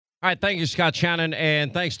All right, thank you, Scott Shannon,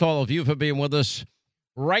 and thanks to all of you for being with us.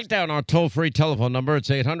 Write down our toll-free telephone number. It's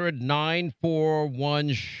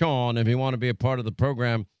 800-941-SEAN if you want to be a part of the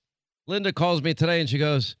program. Linda calls me today, and she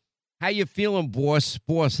goes, how you feeling, boss?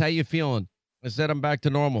 Boss, how you feeling? I said, I'm back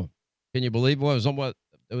to normal. Can you believe what?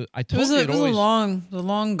 I told you It was always... a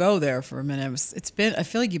long go there for a minute. I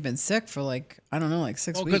feel like you've been sick for I don't know,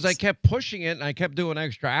 6 Well, weeks. because I kept pushing it, and I kept doing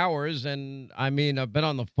extra hours, and, I've been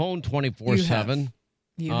on the phone 24/7.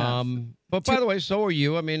 You have. But by the way, so are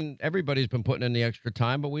you. Everybody's been putting in the extra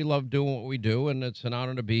time, but we love doing what we do, and it's an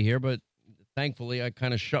honor to be here. But thankfully, I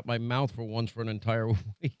kind of shut my mouth for once for an entire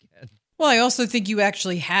weekend. Well, I also think you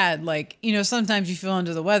actually had sometimes you feel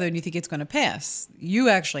under the weather and you think it's going to pass. You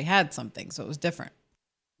actually had something, so it was different.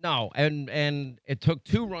 No, and it took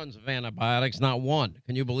 2 runs of antibiotics, not 1.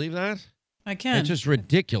 Can you believe that? I can. It's just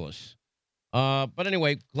ridiculous. But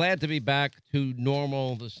anyway, glad to be back to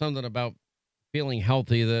normal. There's something about feeling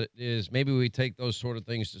healthy that is maybe we take those sort of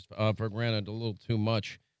things just for granted a little too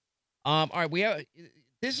much. All right,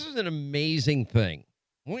 this is an amazing thing.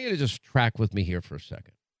 I want you to just track with me here for a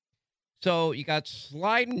second. So you got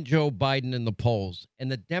sliding Joe Biden in the polls, and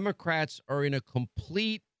the Democrats are in a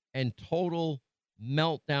complete and total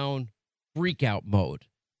meltdown, freakout mode.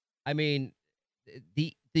 The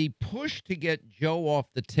push to get Joe off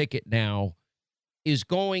the ticket now is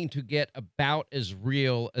going to get about as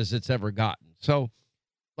real as it's ever gotten. So,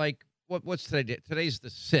 what's today? Today's the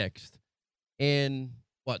 6th. In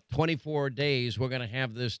 24 days, we're going to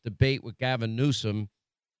have this debate with Gavin Newsom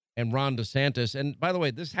and Ron DeSantis. And by the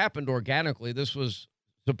way, this happened organically. This was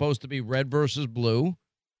supposed to be red versus blue.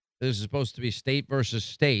 This is supposed to be state versus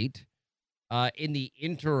state. In the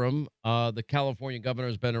interim, the California governor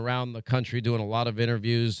has been around the country doing a lot of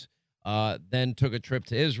interviews, then took a trip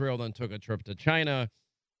to Israel, then took a trip to China.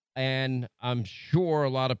 And I'm sure a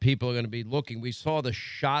lot of people are going to be looking. We saw the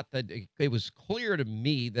shot that it was clear to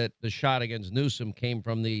me that the shot against Newsom came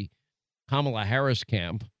from the Kamala Harris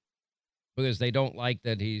camp because they don't like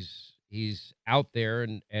that he's out there.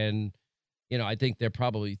 And I think they're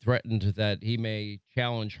probably threatened that he may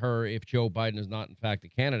challenge her if Joe Biden is not, in fact, a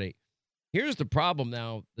candidate. Here's the problem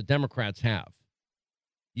now the Democrats have.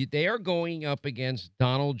 They are going up against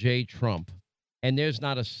Donald J. Trump, and there's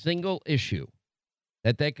not a single issue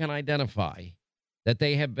that they can identify that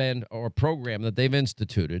they have been, or a program that they've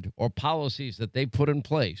instituted, or policies that they've put in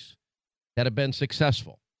place that have been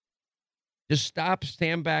successful. Just stop,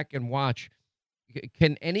 stand back, and watch.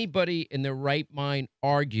 Can anybody in their right mind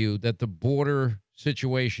argue that the border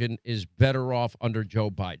situation is better off under Joe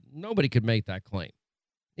Biden? Nobody could make that claim.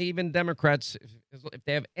 Even Democrats, if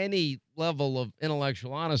they have any level of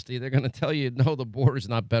intellectual honesty, they're going to tell you, no, the border's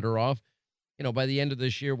not better off. By the end of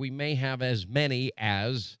this year, we may have as many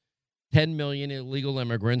as 10 million illegal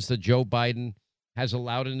immigrants that Joe Biden has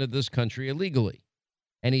allowed into this country illegally.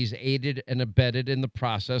 And he's aided and abetted in the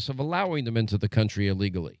process of allowing them into the country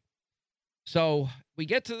illegally. So we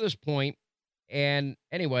get to this point, and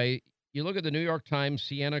anyway, you look at the New York Times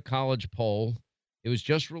Siena College poll. It was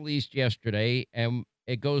just released yesterday, and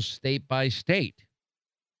it goes state by state.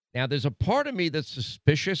 Now, there's a part of me that's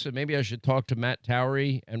suspicious, and maybe I should talk to Matt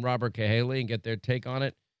Towery and Robert Cahaly and get their take on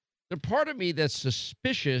it. There's a part of me that's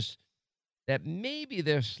suspicious that maybe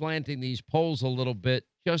they're slanting these polls a little bit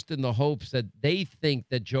just in the hopes that they think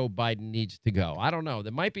that Joe Biden needs to go. I don't know.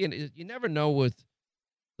 There might be you never know with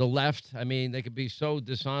the left. They could be so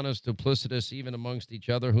dishonest, duplicitous, even amongst each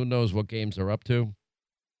other. Who knows what games they're up to?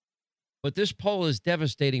 But this poll is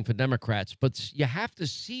devastating for Democrats. But you have to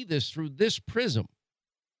see this through this prism.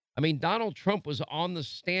 Donald Trump was on the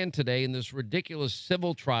stand today in this ridiculous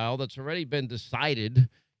civil trial that's already been decided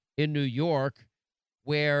in New York,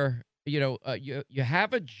 where, you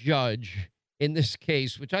have a judge in this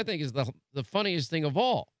case, which I think is the funniest thing of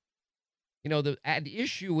all. The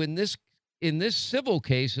issue in this civil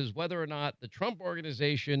case is whether or not the Trump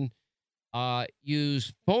organization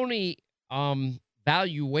used phony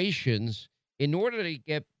valuations in order to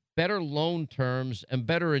get better loan terms and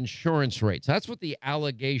better insurance rates. That's what the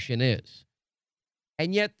allegation is.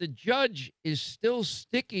 And yet the judge is still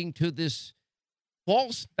sticking to this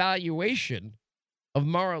false valuation of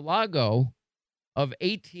Mar-a-Lago of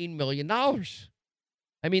 $18 million.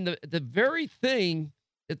 The very thing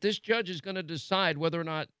that this judge is going to decide whether or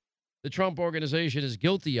not the Trump organization is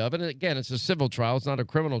guilty of, and again, it's a civil trial, it's not a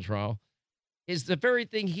criminal trial, is the very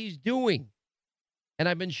thing he's doing. And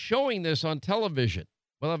I've been showing this on television.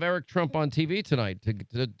 We'll have Eric Trump on TV tonight to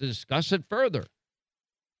discuss it further.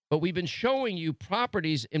 But we've been showing you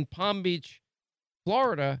properties in Palm Beach,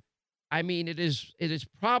 Florida. It is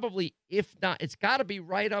probably, if not, it's got to be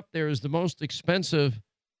right up there as the most expensive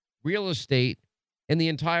real estate in the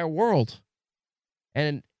entire world.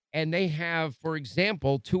 And and they have, for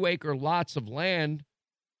example, 2-acre lots of land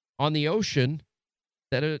on the ocean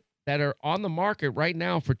that are on the market right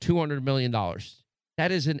now for $200 million.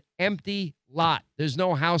 That is an empty lot. There's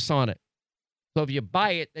no house on it. So if you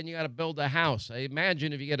buy it, then you got to build a house. I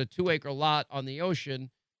imagine if you get a 2-acre lot on the ocean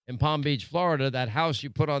in Palm Beach, Florida, that house you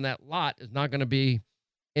put on that lot is not going to be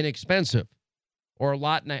inexpensive. Or a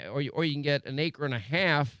lot, or you can get an acre and a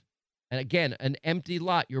half, and again, an empty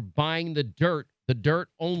lot. You're buying the dirt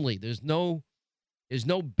only. There's no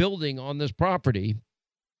building on this property,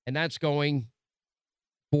 and that's going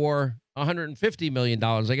for $150 million.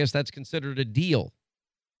 I guess that's considered a deal.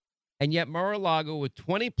 And yet Mar-a-Lago, with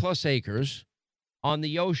 20 plus acres on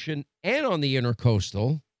the ocean and on the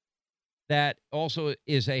intercoastal, that also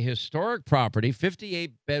is a historic property,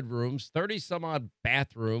 58 bedrooms, 30 some odd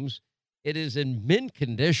bathrooms. It is in mint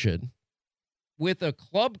condition with a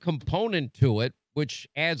club component to it, which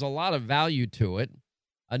adds a lot of value to it.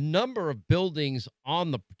 A number of buildings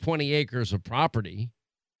on the 20 acres of property.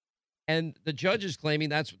 And the judge is claiming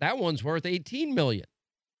that one's worth $18 million.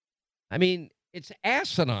 I mean, it's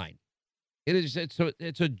asinine.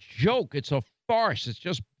 It's a joke. It's a farce. It's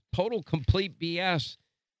just total complete BS.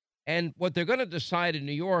 And what they're going to decide in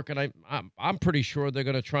New York, and I'm pretty sure they're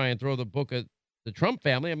going to try and throw the book at the Trump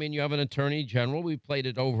family. I mean, you have an attorney general. We've played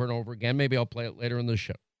it over and over again. Maybe I'll play it later in the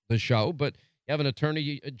show. But you have an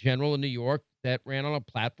attorney general in New York that ran on a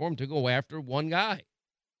platform to go after one guy,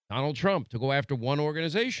 Donald Trump, to go after one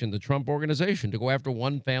organization, the Trump organization, to go after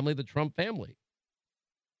one family, the Trump family.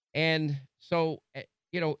 And so,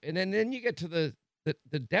 and then you get to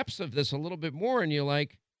the depths of this a little bit more, and you're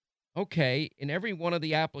like, okay, in every one of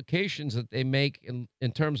the applications that they make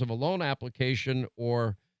in terms of a loan application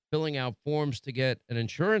or filling out forms to get an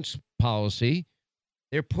insurance policy,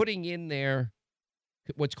 they're putting in there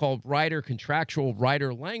what's called contractual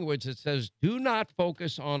rider language that says, do not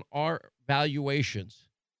focus on our valuations,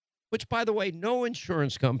 which, by the way, no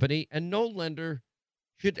insurance company and no lender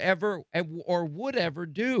should ever or would ever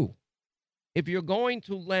do. If you're going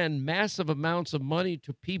to lend massive amounts of money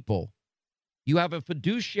to people, you have a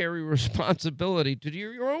fiduciary responsibility to do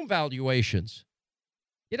your own valuations.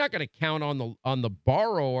 You're not going to count on the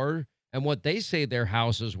borrower and what they say their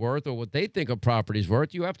house is worth or what they think a property is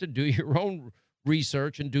worth. You have to do your own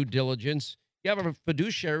research and due diligence. You have a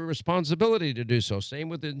fiduciary responsibility to do so. Same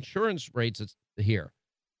with insurance rates here.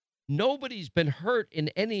 Nobody's been hurt in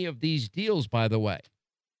any of these deals, by the way.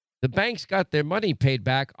 The banks got their money paid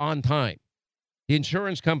back on time. The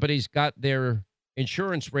insurance companies got their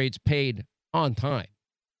insurance rates paid on time.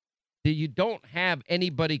 You don't have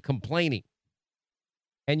anybody complaining.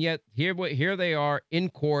 And yet here they are in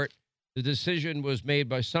court. The decision was made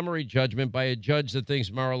by summary judgment by a judge that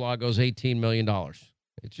thinks Mar-a-Lago's $18 million.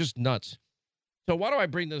 It's just nuts. So why do I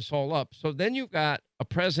bring this all up? So then you've got a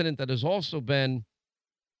president that has also been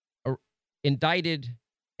indicted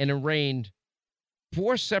and arraigned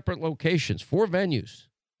 4 separate locations, 4 venues.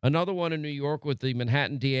 Another one in New York with the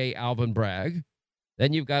Manhattan DA, Alvin Bragg.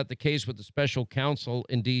 Then you've got the case with the special counsel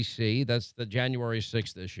in D.C. That's the January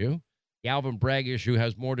 6th issue. The Alvin Bragg issue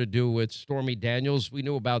has more to do with Stormy Daniels. We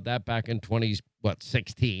knew about that back in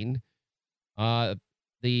 2016.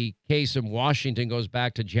 The case in Washington goes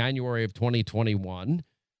back to January of 2021.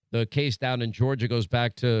 The case down in Georgia goes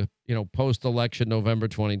back to, post-election November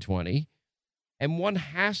 2020. And one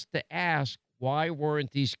has to ask, why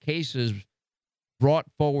weren't these cases brought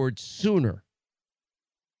forward sooner?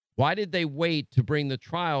 Why did they wait to bring the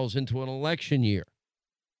trials into an election year?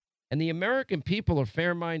 And the American people are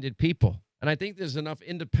fair-minded people. And I think there's enough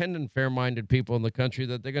independent, fair-minded people in the country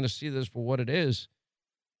that they're going to see this for what it is.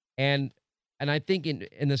 And I think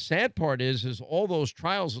the sad part is all those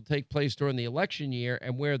trials will take place during the election year,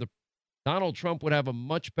 and where Donald Trump would have a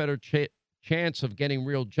much better chance of getting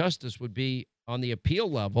real justice would be on the appeal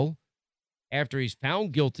level after he's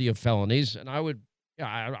found guilty of felonies. And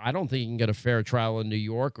I don't think you can get a fair trial in New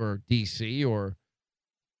York or D.C. or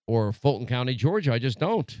Fulton County, Georgia. I just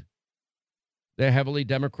don't. They're heavily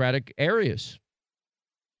Democratic areas.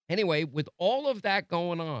 Anyway, with all of that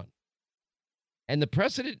going on, and the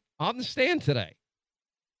president on the stand today,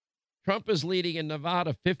 Trump is leading in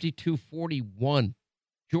Nevada 52-41,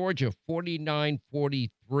 Georgia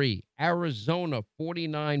 49-43, Arizona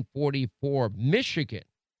 49-44, Michigan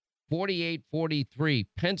 48-43,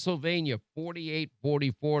 Pennsylvania 48-44,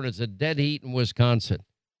 and it's a dead heat in Wisconsin.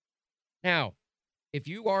 Now, if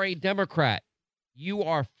you are a Democrat, you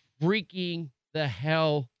are freaking the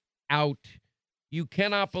hell out. You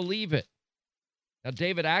cannot believe it. Now,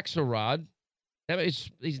 David Axelrod,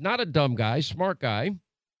 he's not a dumb guy, smart guy,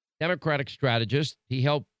 Democratic strategist. He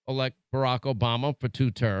helped elect Barack Obama for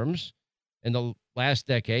 2 terms in the last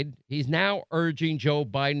decade. He's now urging Joe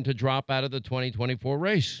Biden to drop out of the 2024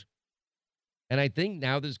 race. And I think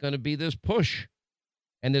now there's going to be this push,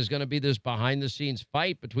 and there's going to be this behind the scenes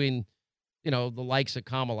fight between, the likes of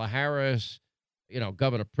Kamala Harris,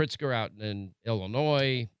 Governor Pritzker out in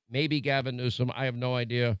Illinois, maybe Gavin Newsom. I have no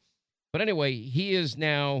idea. But anyway, he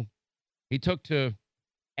took to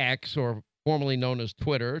X, or formerly known as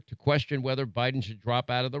Twitter, to question whether Biden should drop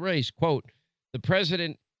out of the race. Quote, the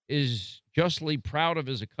president is justly proud of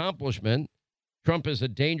his accomplishment. Trump is a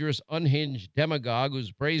dangerous, unhinged demagogue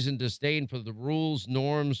whose brazen disdain for the rules,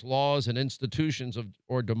 norms, laws, and institutions of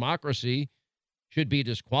or democracy should be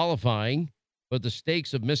disqualifying, but the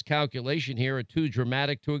stakes of miscalculation here are too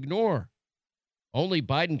dramatic to ignore. Only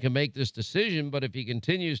Biden can make this decision, but if he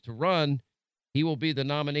continues to run, he will be the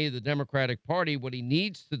nominee of the Democratic Party. What he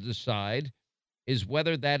needs to decide is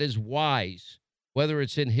whether that is wise, whether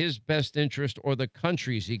it's in his best interest or the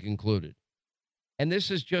country's, he concluded. And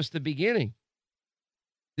this is just the beginning.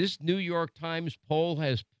 This New York Times poll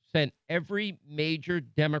has sent every major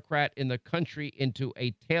Democrat in the country into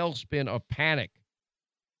a tailspin of panic.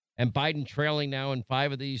 And Biden trailing now in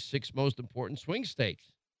 5 of these 6 most important swing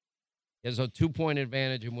states. He has a 2-point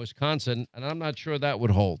advantage in Wisconsin, and I'm not sure that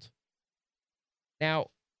would hold. Now,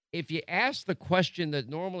 if you ask the question that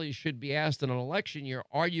normally should be asked in an election year,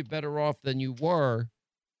 are you better off than you were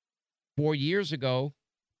 4 years ago?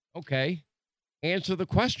 Okay, answer the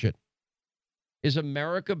question. Is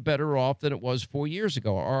America better off than it was 4 years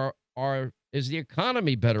ago? Is the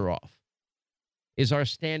economy better off? Is our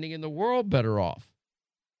standing in the world better off?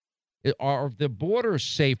 Are the borders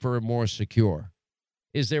safer and more secure?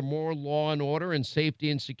 Is there more law and order and safety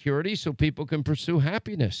and security so people can pursue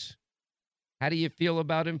happiness? How do you feel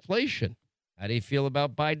about inflation? How do you feel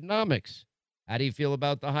about Bidenomics? How do you feel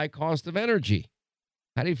about the high cost of energy?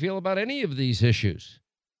 How do you feel about any of these issues?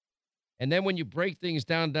 And then when you break things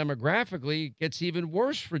down demographically, it gets even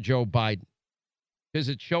worse for Joe Biden because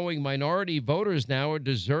it's showing minority voters now are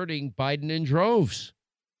deserting Biden in droves.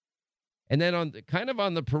 And then on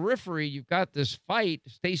the periphery, you've got this fight.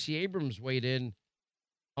 Stacey Abrams weighed in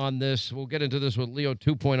on this. We'll get into this with Leo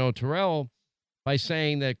 2.0 Terrell by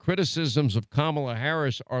saying that criticisms of Kamala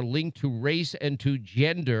Harris are linked to race and to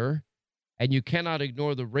gender, and you cannot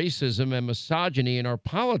ignore the racism and misogyny in our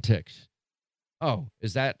politics. Oh,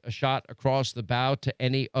 is that a shot across the bow to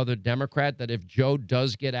any other Democrat that if Joe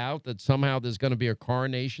does get out, that somehow there's going to be a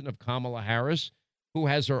coronation of Kamala Harris, who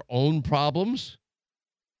has her own problems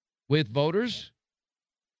with voters?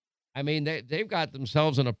 I mean, they've got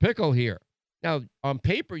themselves in a pickle here. Now, on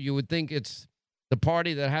paper, you would think it's the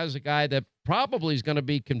party that has a guy that probably is going to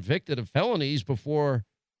be convicted of felonies before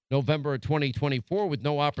November of 2024 with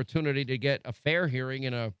no opportunity to get a fair hearing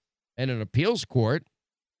in an appeals court.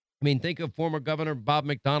 I mean, think of former Governor Bob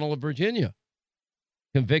McDonnell of Virginia,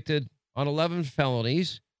 convicted on 11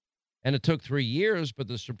 felonies, and it took 3 years, but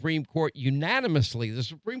the Supreme Court the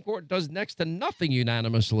Supreme Court does next to nothing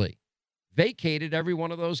unanimously, vacated every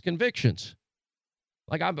one of those convictions.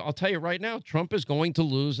 Like I'll tell you right now, Trump is going to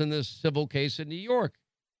lose in this civil case in New York,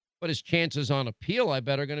 but his chances on appeal, I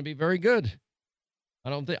bet, are going to be very good. I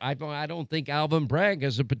don't think Alvin Bragg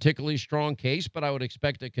has a particularly strong case, but I would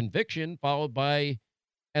expect a conviction followed by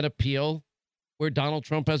an appeal where Donald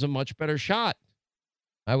Trump has a much better shot.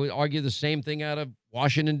 I would argue the same thing out of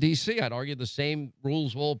Washington, D.C. I'd argue the same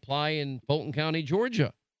rules will apply in Fulton County,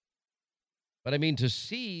 Georgia. But I mean, to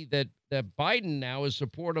see that Biden now is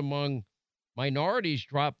support among minorities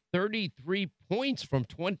dropped 33 points from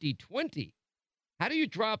 2020. How do you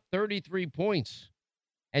drop 33 points?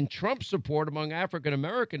 And Trump support among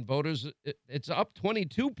African-American voters, it's up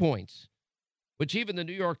 22 points, which even the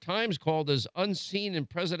New York Times called as unseen in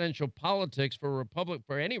presidential politics for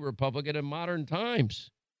any Republican in modern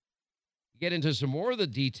times. You get into some more of the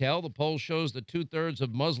detail. The poll shows that 2/3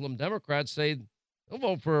 of Muslim Democrats say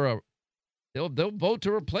they'll vote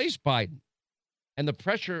to replace Biden. And the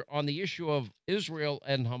pressure on the issue of Israel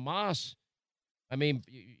and Hamas, I mean,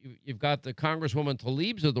 you've got the Congresswoman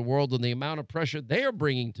Tlaibs of the world, and the amount of pressure they are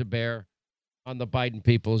bringing to bear on the Biden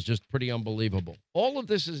people is just pretty unbelievable. All of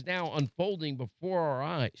this is now unfolding before our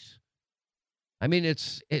eyes. I mean,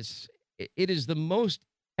 it is the most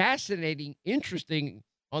fascinating, interesting,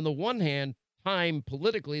 on the one hand, time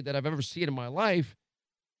politically that I've ever seen in my life,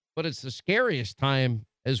 but it's the scariest time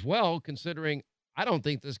as well, considering I don't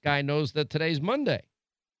think this guy knows that today's Monday.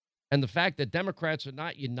 And the fact that Democrats are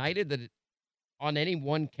not united on any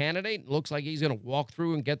one candidate, it looks like he's going to walk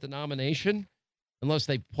through and get the nomination unless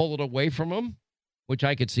they pull it away from him, which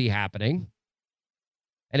I could see happening.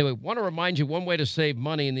 Anyway, want to remind you one way to save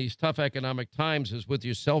money in these tough economic times is with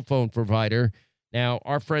your cell phone provider. Now,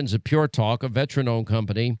 our friends at Pure Talk, a veteran-owned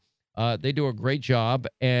company, they do a great job,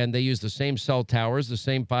 and they use the same cell towers, the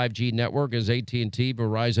same 5G network as AT&T,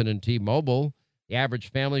 Verizon, and T-Mobile. The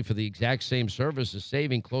average family for the exact same service is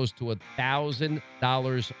saving close to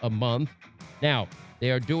 $1,000 a month. Now, they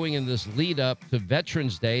are doing in this lead up to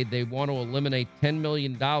Veterans Day, they want to eliminate $10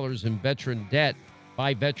 million in veteran debt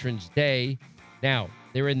by Veterans Day. Now,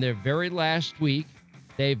 they're in their very last week.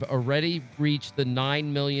 They've already reached the $9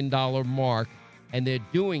 million mark, and they're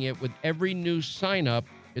doing it with every new sign up.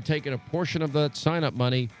 They're taking a portion of that sign up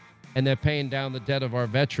money, and they're paying down the debt of our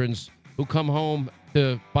veterans who come home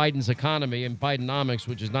to Biden's economy and Bidenomics,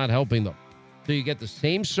 which is not helping them. So you get the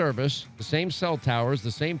same service, the same cell towers,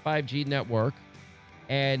 the same 5G network,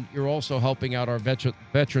 and you're also helping out our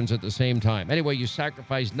veterans at the same time. Anyway, you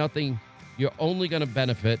sacrifice nothing. You're only going to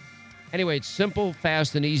benefit. Anyway, it's simple,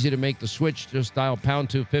 fast, and easy to make the switch. Just dial pound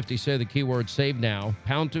 250, say the keyword save now.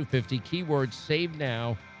 Pound 250, keyword save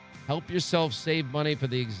now. Help yourself save money for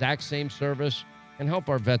the exact same service and help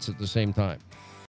our vets at the same time.